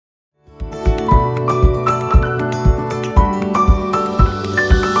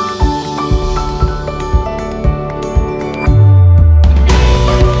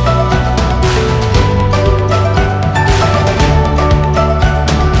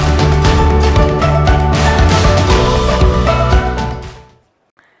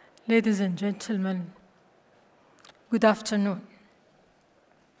Ladies and gentlemen, good afternoon.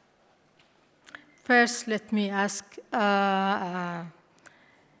 First, let me ask,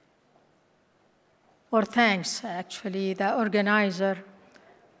 or thanks, actually, the organizer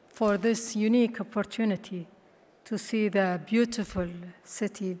for this unique opportunity to see the beautiful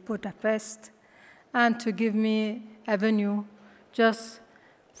city, Budapest, and to give me a venue just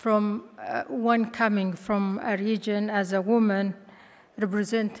from one coming from a region as a woman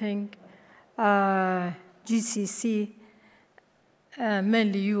representing GCC,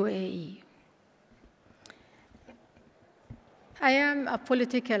 mainly UAE. I am a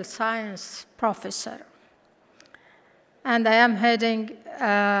political science professor, and I am heading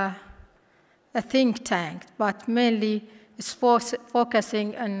a think tank, but mainly is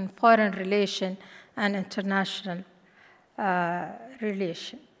focusing on foreign relation and international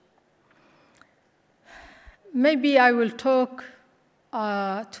relation. Maybe I will talk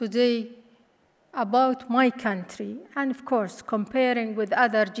today about my country, and of course, comparing with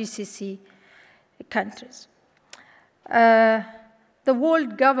other GCC countries. The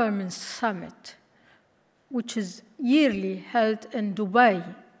World Government Summit, which is yearly held in Dubai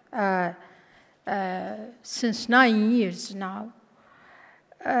since 9 years now,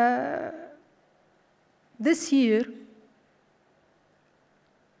 this year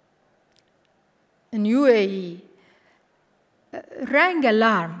in UAE rang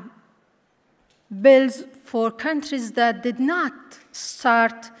alarm bells for countries that did not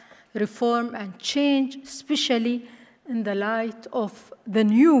start reform and change, especially in the light of the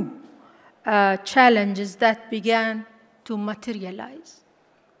new challenges that began to materialize.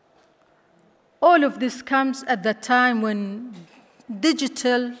 All of this comes at the time when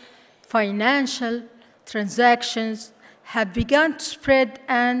digital financial transactions have begun to spread,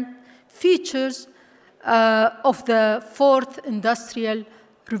 and features of the fourth industrial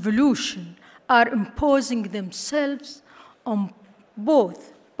revolution are imposing themselves on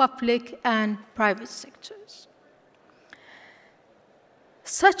both public and private sectors.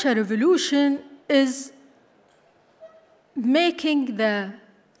 Such a revolution is making the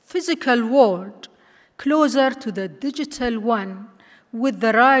physical world closer to the digital one, with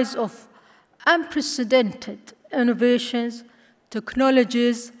the rise of unprecedented innovations,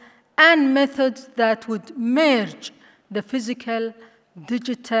 technologies, and methods that would merge the physical,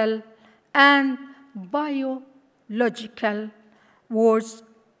 digital, and biological worlds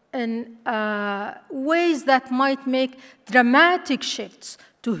in ways that might make dramatic shifts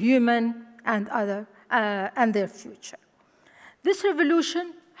to human and their future. This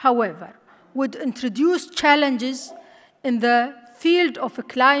revolution, however, would introduce challenges in the field of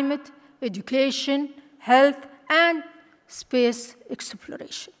climate, education, health, and space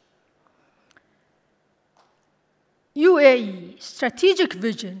exploration. UAE strategic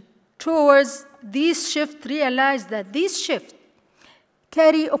vision towards these shifts realized that these shifts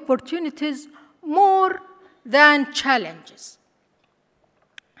carry opportunities more than challenges.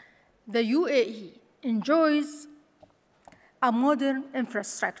 The UAE enjoys a modern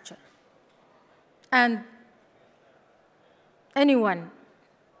infrastructure, and anyone,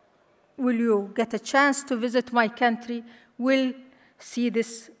 will you get a chance to visit my country, will see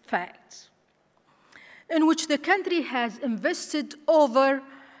this fact, in which the country has invested over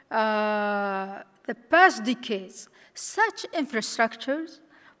the past decades. Such infrastructures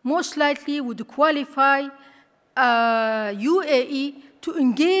most likely would qualify UAE to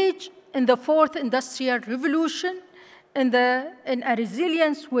engage in the fourth industrial revolution in a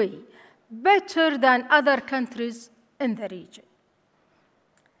resilient way, better than other countries in the region.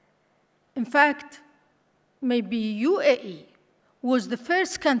 In fact, maybe UAE was the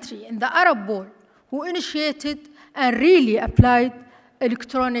first country in the Arab world who initiated and really applied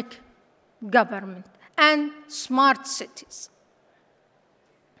electronic government and smart cities.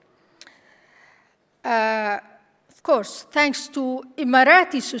 Of course, thanks to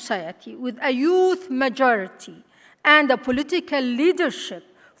Emirati society with a youth majority and a political leadership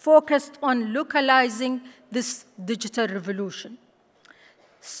focused on localizing this digital revolution.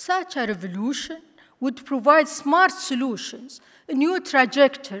 Such a revolution would provide smart solutions, new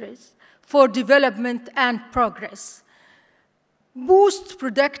trajectories for development and progress, boost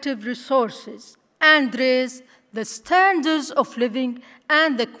productive resources, and raise the standards of living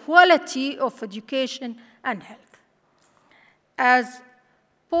and the quality of education and health. As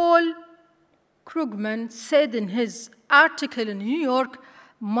Paul Krugman said in his article in New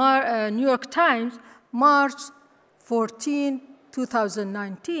York Times, March 14,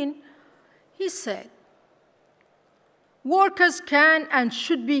 2019, he said, "Workers can and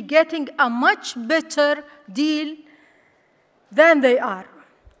should be getting a much better deal than they are,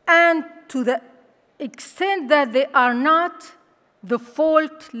 And to the extent that they are not, the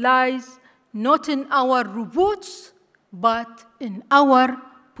fault lies not in our robots, but in our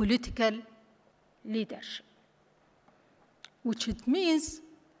political leadership. Which it means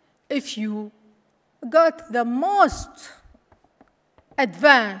if you got the most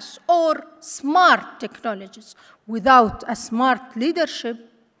advanced or smart technologies without a smart leadership,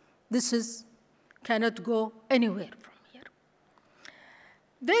 this cannot go anywhere from here.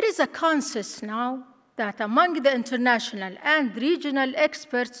 There is a consensus now that among the international and regional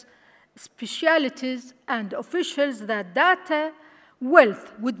experts, specialities, and officials that data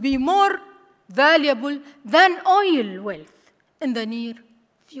wealth would be more valuable than oil wealth in the near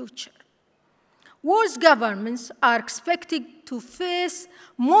future. World governments are expected to face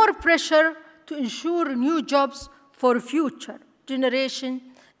more pressure to ensure new jobs for future generations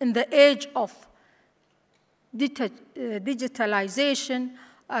in the age of digitalization,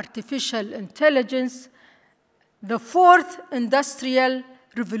 artificial intelligence, the fourth industrial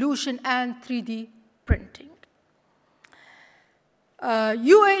revolution, and 3D printing.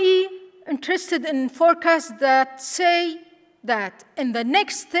 UAE interested in forecasts that say that in the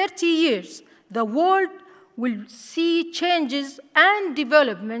next 30 years, the world will see changes and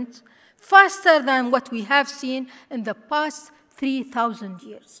development faster than what we have seen in the past 3,000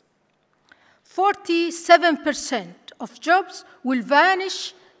 years. 47% of jobs will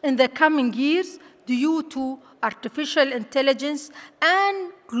vanish in the coming years due to artificial intelligence,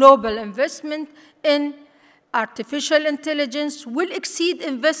 and global investment in artificial intelligence will exceed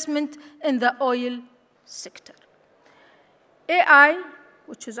investment in the oil sector. AI,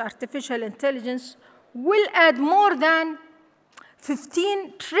 which is artificial intelligence, will add more than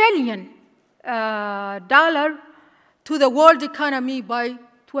 $15 trillion to the world economy by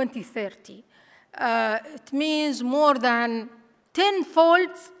 2030. It means more than 10-fold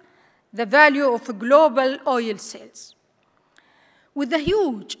the value of global oil sales. With the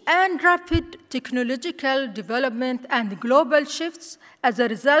huge and rapid technological development and global shifts as a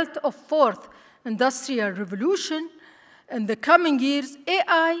result of fourth industrial revolution, in the coming years,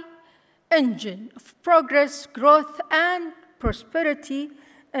 AI, engine of progress, growth, and prosperity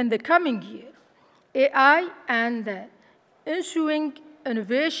in the coming year. AI and the ensuing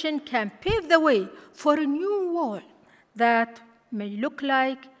innovation can pave the way for a new world that may look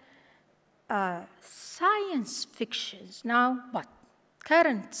like science fictions now, but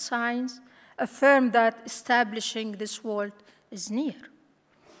current science affirm that establishing this world is near.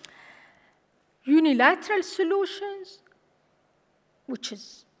 Unilateral solutions, which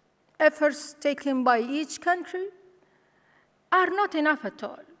is efforts taken by each country, are not enough at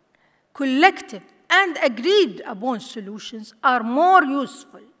all. Collective and agreed upon solutions are more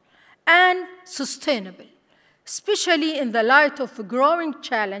useful and sustainable, especially in the light of growing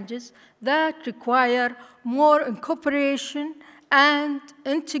challenges that require more cooperation and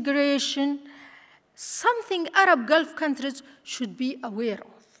integration, something Arab Gulf countries should be aware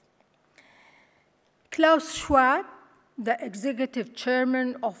of. Klaus Schwab, the executive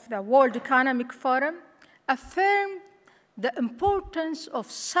chairman of the World Economic Forum, affirmed the importance of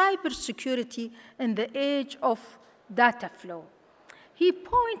cybersecurity in the age of data flow. He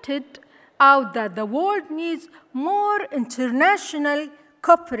pointed out that the world needs more international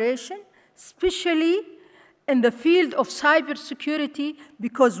cooperation, especially in the field of cybersecurity,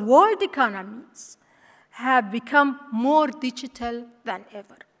 because world economies have become more digital than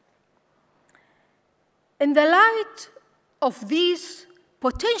ever. In the light of these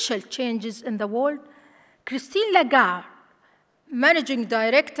potential changes in the world, Christine Lagarde, managing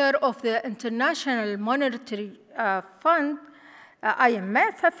director of the International Monetary Fund,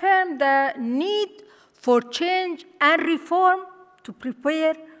 IMF, affirmed the need for change and reform to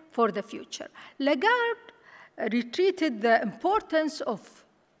prepare for the future. Lagarde reiterated the importance of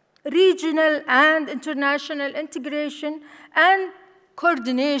regional and international integration and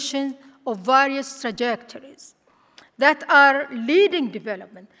coordination of various trajectories that are leading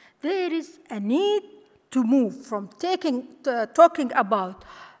development. There is a need to move from talking about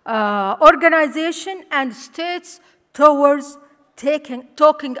organization and states towards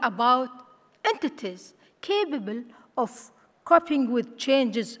talking about entities capable of coping with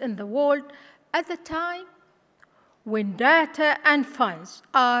changes in the world at the time when data and funds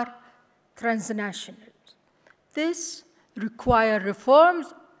are transnational. This requires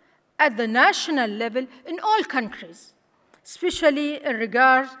reforms at the national level in all countries, especially in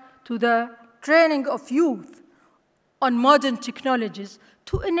regards to the training of youth on modern technologies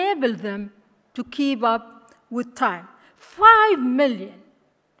to enable them to keep up with time. 5 million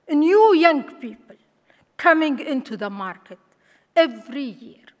new young people coming into the market every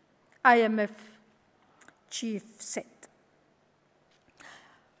year. IMF chief said.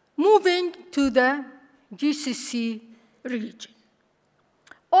 Moving to the GCC region,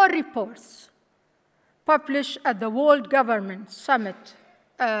 all reports published at the World Government Summit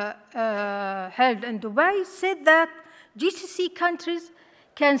held in Dubai said that GCC countries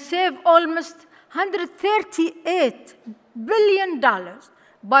can save almost $138 billion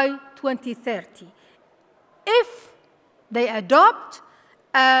by 2030 if they adopt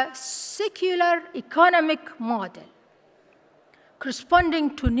a secular economic model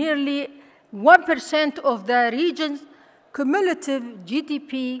corresponding to nearly 1% of the region's cumulative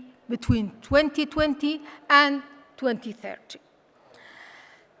GDP between 2020 and 2030.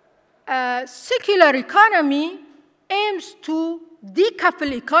 A secular economy aims to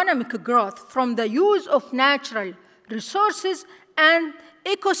decouple economic growth from the use of natural resources and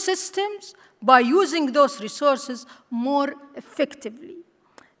ecosystems by using those resources more effectively.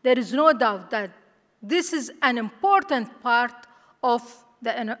 There is no doubt that this is an important part of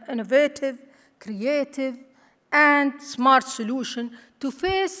the innovative, creative, and smart solution to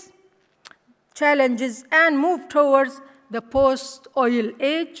face challenges and move towards the post-oil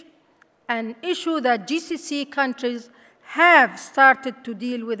age, an issue that GCC countries have started to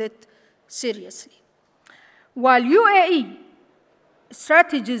deal with it seriously. While UAE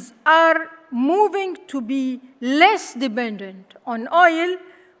strategies are moving to be less dependent on oil,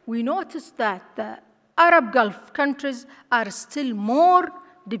 we notice that the Arab Gulf countries are still more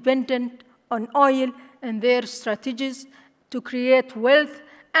dependent on oil in their strategies to create wealth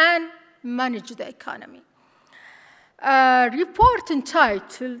and manage the economy. A report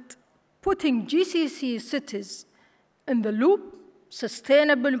entitled Putting GCC Cities in the Loop,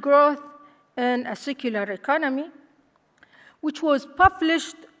 Sustainable Growth in a Secular Economy, which was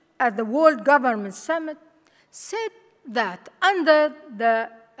published at the World Government Summit, said that under the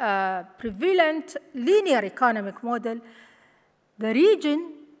prevalent linear economic model, the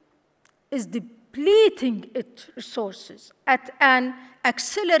region is depleting its resources at an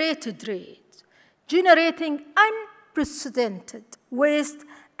accelerated rate, generating unprecedented waste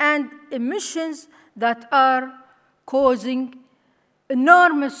and emissions that are causing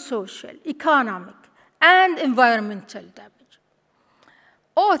enormous social, economic, and environmental damage.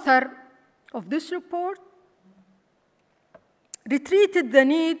 Author of this report retreated the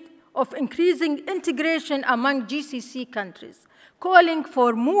need of increasing integration among GCC countries, calling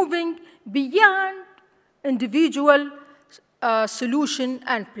for moving beyond individual solutions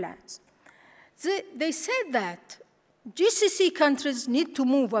and plans. They said that GCC countries need to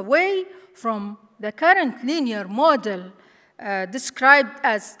move away from the current linear model described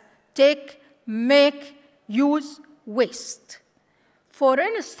as take, make, use, waste. For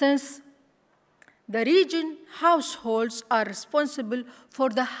instance, the region households are responsible for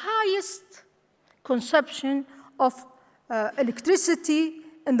the highest consumption of electricity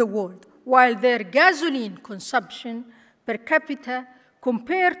in the world, while their gasoline consumption per capita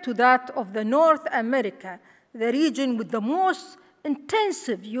compared to that of the North America, the region with the most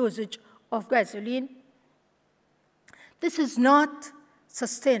intensive usage of gasoline. This is not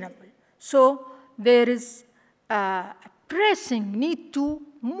sustainable. So there is a pressing need to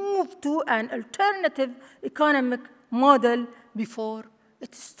move to an alternative economic model before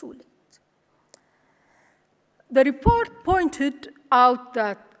it is too late. The report pointed out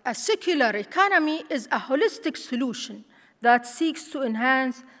that a secular economy is a holistic solution that seeks to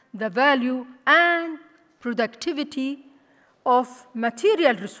enhance the value and productivity of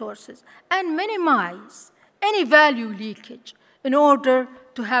material resources and minimize any value leakage in order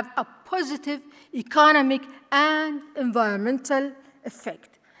to have a positive economic and environmental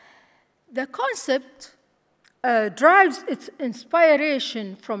effect. The concept derives its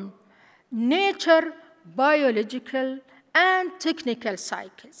inspiration from nature, biological, and technical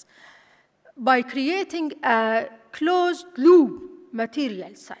cycles by creating a closed-loop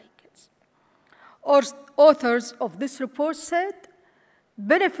material cycles. Authors of this report said,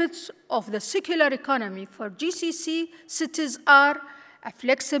 benefits of the secular economy for GCC cities are a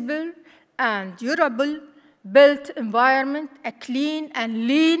flexible and durable built environment, a clean and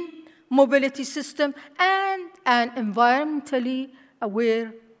lean mobility system, and an environmentally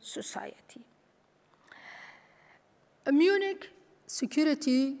aware society. A Munich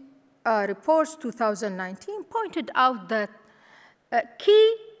Security Reports 2019 pointed out that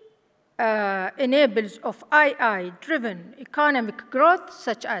key enablers of AI-driven economic growth,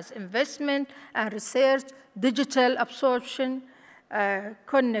 such as investment and research, digital absorption,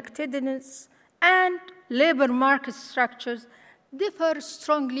 connectedness, and labor market structures, differ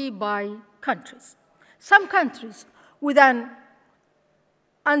strongly by countries. Some countries with an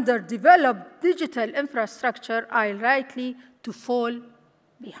underdeveloped digital infrastructure are likely to fall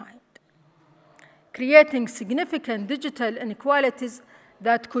behind, creating significant digital inequalities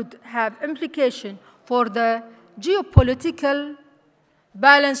that could have implications for the geopolitical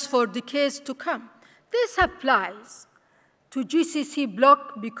balance for decades to come. This applies to GCC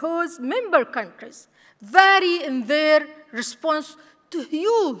bloc because member countries vary in their response to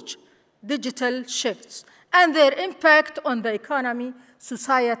huge digital shifts and their impact on the economy,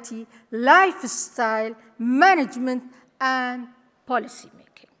 society, lifestyle, management, and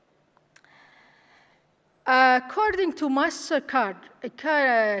policymaking. According to MasterCard,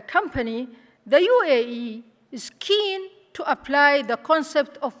 a company, the UAE is keen to apply the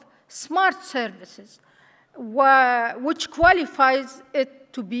concept of smart services, which qualifies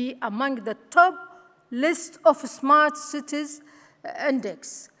it to be among the top list of smart cities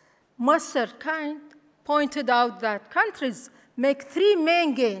index. MasterCard pointed out that countries make three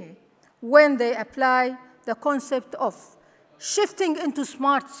main gains when they apply the concept of shifting into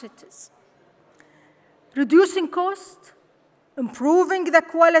smart cities: reducing cost, improving the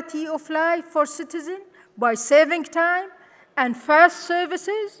quality of life for citizens by saving time and fast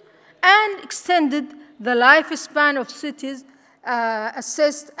services, and extended the lifespan of cities,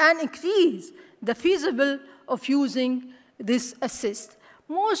 assist and increase the feasibility of using this assist.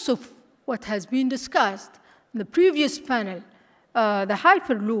 Most of what has been discussed in the previous panel, the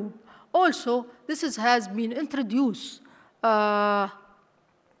Hyperloop, also this has been introduced to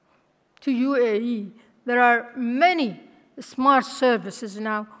UAE. There are many smart services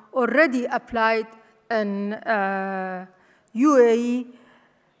now already applied in UAE.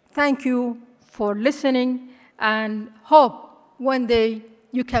 Thank you for listening, and hope one day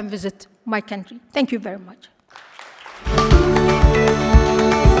you can visit my country. Thank you very much.